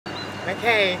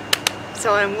Okay,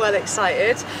 so I'm well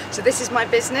excited. So this is my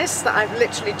business that I've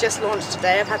literally just launched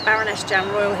today. I've had Baroness Jan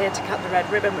Royall here to cut the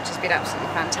red ribbon, which has been absolutely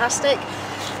fantastic.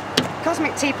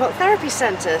 Cosmic Teapot Therapies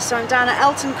Centre. So I'm down at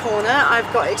Elton Corner.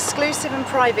 I've got exclusive and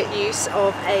private use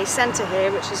of a centre here,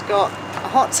 which has got a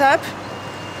hot tub,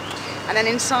 and then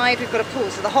inside we've got a pool.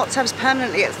 So the hot tub's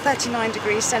permanently at 39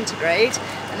 degrees centigrade,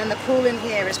 and then the pool in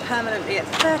here is permanently at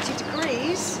 30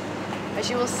 degrees, as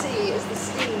you will see as the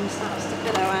steam starts to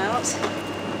billow out.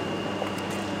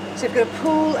 So we've got a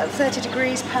pool at 30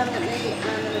 degrees permanently,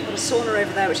 and then we've got a sauna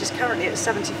over there which is currently at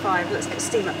 75. Let's get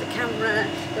steam up the camera.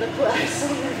 Got a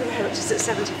sauna over there which is at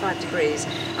 75 degrees.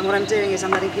 And what I'm doing is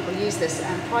I'm letting people use this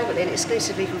privately and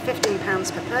exclusively from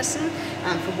 £15 per person,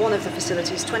 for one of the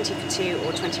facilities, 20 for two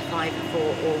or 25 for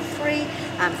all three,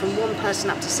 from one person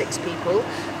up to 6 people.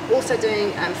 Also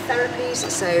doing therapies,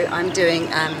 so I'm doing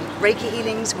Reiki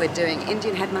healings, we're doing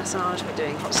Indian head massage, we're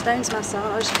doing hot stones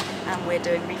massage, and we're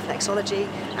doing reflexology,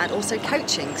 and also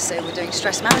coaching. So we're doing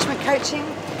stress management coaching.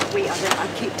 I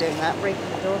keep doing that, breaking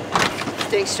the door.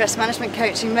 Doing stress management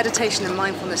coaching, meditation and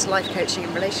mindfulness, life coaching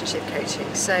and relationship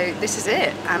coaching. So this is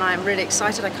it, and I'm really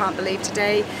excited. I can't believe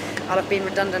today I'll have been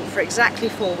redundant for exactly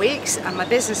 4 weeks, and my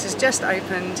business has just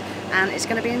opened, and it's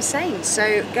going to be insane.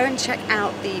 So go and check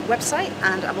out the website,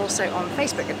 and I'm also on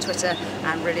Facebook and Twitter.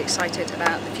 I'm really excited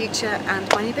about the future and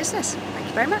my new business. Thank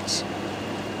you very much.